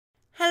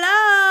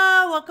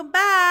welcome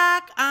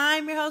back.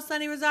 I'm your host,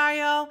 Sunny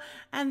Rosario,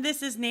 and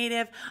this is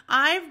Native.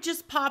 I've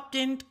just popped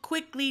in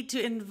quickly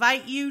to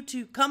invite you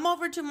to come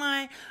over to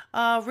my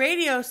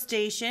radio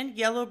station,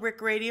 Yellow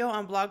Brick Radio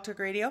on Blogtalk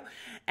Radio,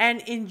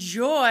 and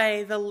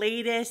enjoy the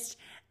latest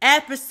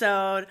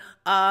episode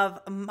of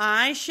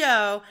my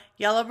show,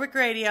 Yellow Brick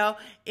Radio.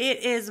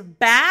 It is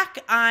back.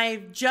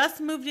 I've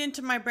just moved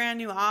into my brand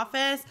new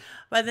office.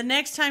 By the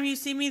next time you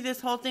see me,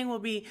 this whole thing will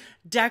be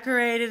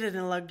decorated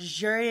and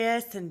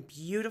luxurious and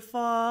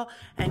beautiful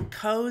and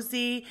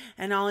cozy.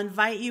 And I'll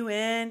invite you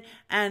in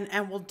and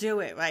we'll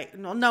do it. Right?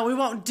 No, we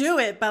won't do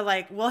it, but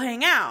we'll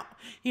hang out,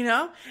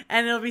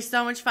 and it'll be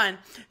so much fun.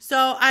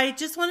 So I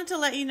just wanted to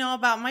let you know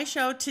about my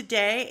show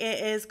today.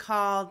 It is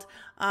called,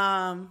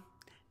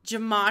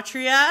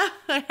 Gematria.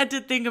 I had to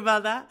think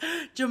about that.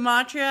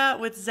 Gematria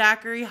with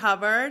Zachary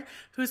Hubbard,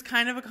 who's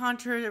kind of a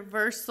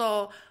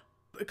controversial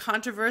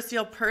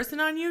person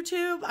on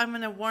YouTube. I'm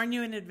going to warn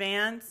you in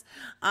advance.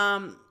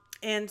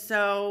 And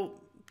so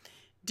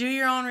do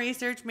your own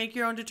research, make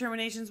your own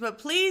determinations, but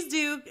please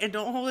do, and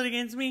don't hold it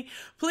against me,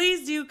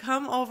 please do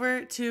come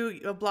over to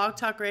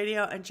Blogtalk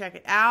Radio and check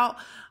it out.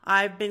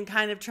 I've been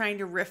kind of trying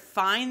to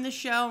refine the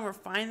show and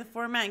refine the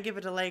format and give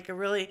it a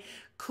really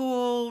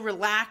cool,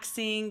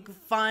 relaxing,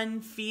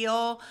 fun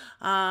feel.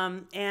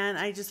 And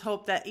I just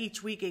hope that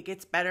each week it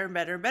gets better and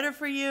better and better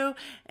for you.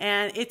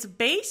 And it's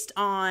based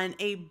on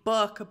a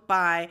book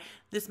by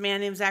this man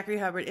named Zachary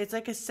Hubbard. It's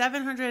like a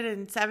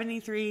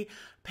 773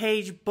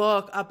 page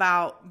book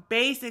about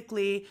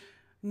basically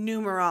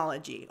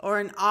numerology, or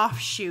an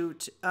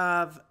offshoot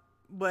of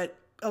what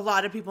a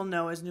lot of people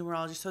know as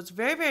numerology. So it's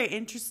very, very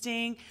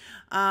interesting.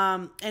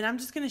 And I'm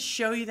just going to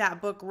show you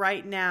that book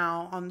right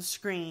now on the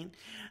screen.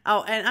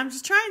 Oh, and I'm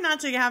just trying not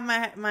to have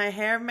my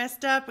hair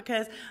messed up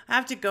because I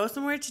have to go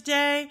somewhere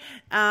today.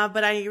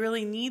 But I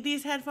really need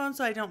these headphones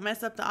so I don't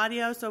mess up the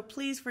audio. So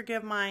please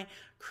forgive my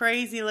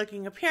crazy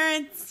looking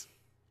appearance.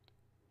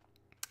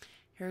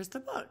 Here's the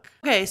book.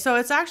 Okay, so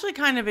it's actually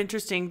kind of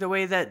interesting the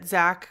way that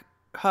Zach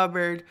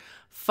Hubbard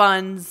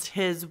funds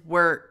his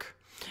work.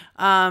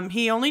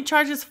 He only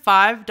charges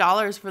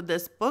 $5 for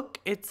this book.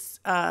 It's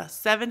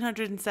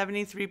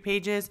 773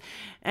 pages,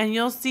 and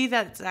you'll see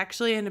that it's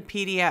actually in a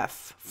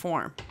PDF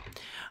form.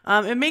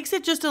 It makes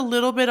it just a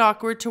little bit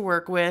awkward to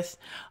work with,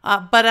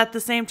 but at the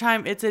same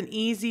time, it's an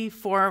easy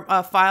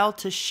file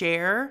to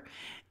share,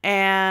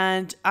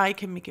 and I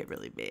can make it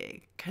really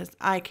big because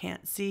I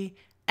can't see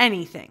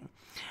anything.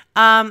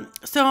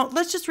 So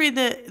let's just read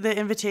the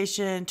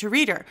invitation to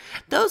reader.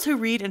 Those who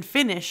read and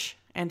finish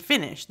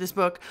this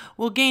book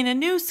will gain a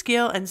new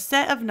skill and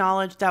set of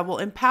knowledge that will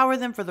empower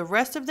them for the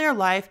rest of their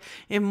life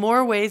in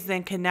more ways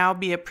than can now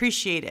be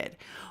appreciated.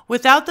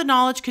 Without the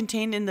knowledge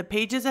contained in the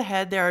pages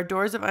ahead, there are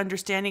doors of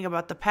understanding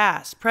about the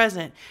past,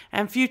 present,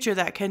 and future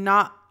that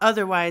cannot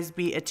otherwise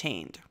be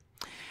attained.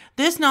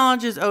 This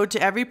knowledge is owed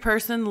to every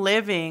person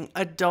living,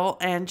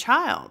 adult, and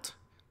child.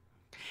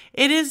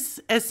 It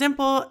is as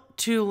simple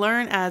to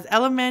learn as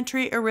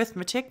elementary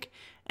arithmetic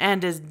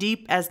and as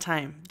deep as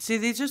time. See,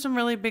 these are some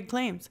really big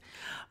claims.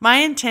 My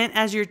intent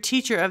as your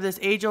teacher of this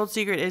age-old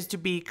secret is to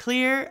be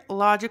clear,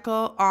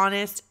 logical,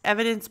 honest,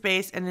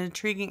 evidence-based, and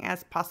intriguing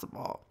as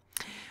possible.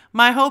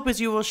 My hope is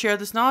you will share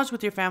this knowledge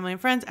with your family and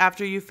friends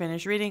after you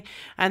finish reading.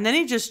 And then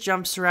he just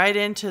jumps right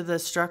into the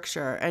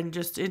structure and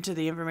just into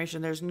the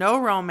information. There's no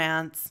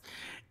romance.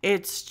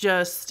 It's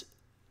just,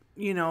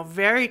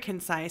 very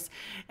concise.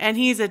 And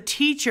he's a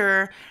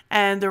teacher,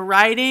 and the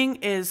writing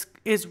is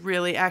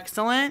really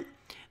excellent.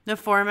 The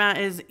format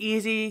is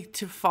easy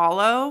to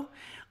follow.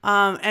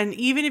 And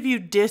even if you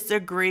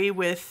disagree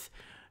with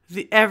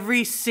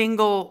every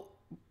single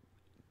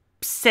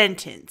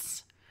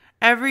sentence,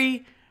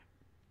 every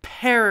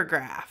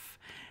paragraph,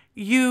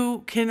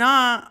 you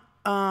cannot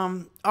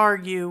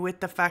argue with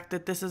the fact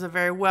that this is a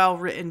very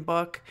well-written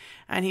book,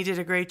 and he did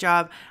a great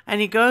job. And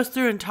he goes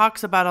through and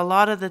talks about a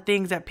lot of the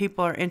things that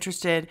people are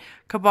interested.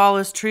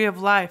 Kabbalah's Tree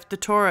of Life, the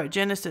Torah,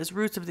 Genesis,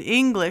 roots of the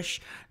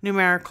English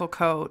numerical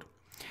code,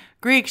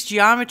 Greeks,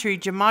 geometry,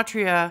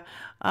 gematria,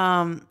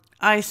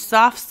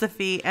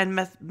 isopsephy, and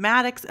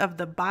mathematics of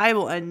the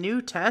Bible and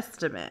New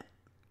Testament.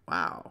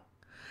 Wow.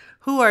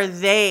 Who are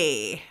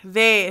they?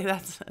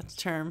 That's a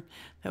term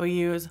that we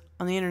use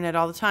on the internet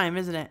all the time,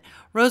 isn't it?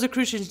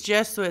 Rosicrucians,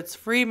 Jesuits,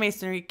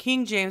 Freemasonry,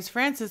 King James,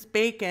 Francis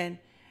Bacon,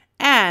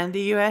 and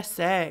the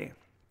USA.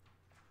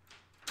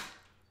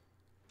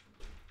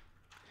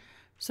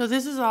 So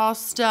this is all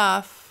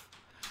stuff.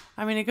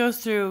 It goes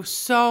through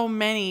so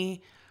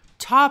many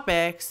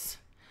topics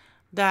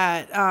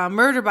that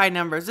murder by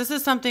numbers. This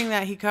is something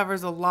that he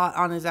covers a lot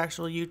on his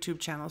actual YouTube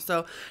channel.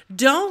 So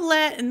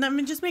and let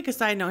me just make a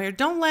side note here.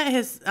 Don't let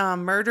his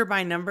murder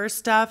by numbers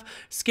stuff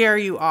scare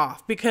you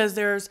off, because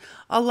there's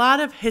a lot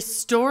of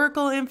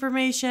historical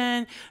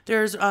information.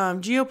 There's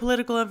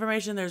geopolitical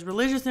information. There's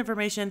religious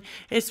information.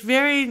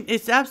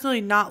 It's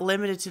absolutely not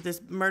limited to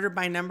this murder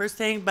by numbers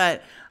thing,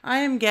 but I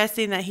am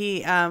guessing that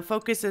he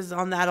focuses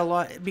on that a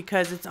lot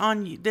because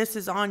this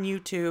is on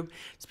YouTube.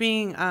 It's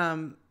being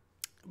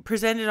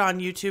presented on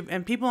YouTube,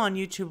 and people on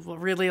YouTube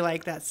really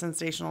like that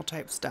sensational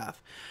type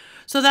stuff.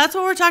 So that's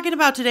what we're talking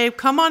about today.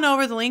 Come on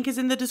over. The link is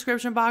in the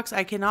description box.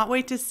 I cannot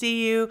wait to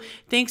see you.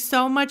 Thanks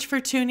so much for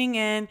tuning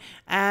in.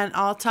 And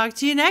I'll talk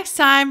to you next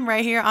time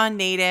right here on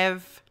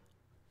Native.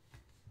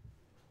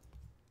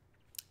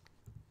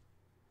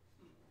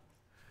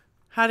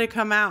 How'd it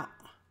come out?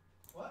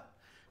 What?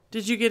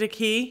 Did you get a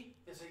key?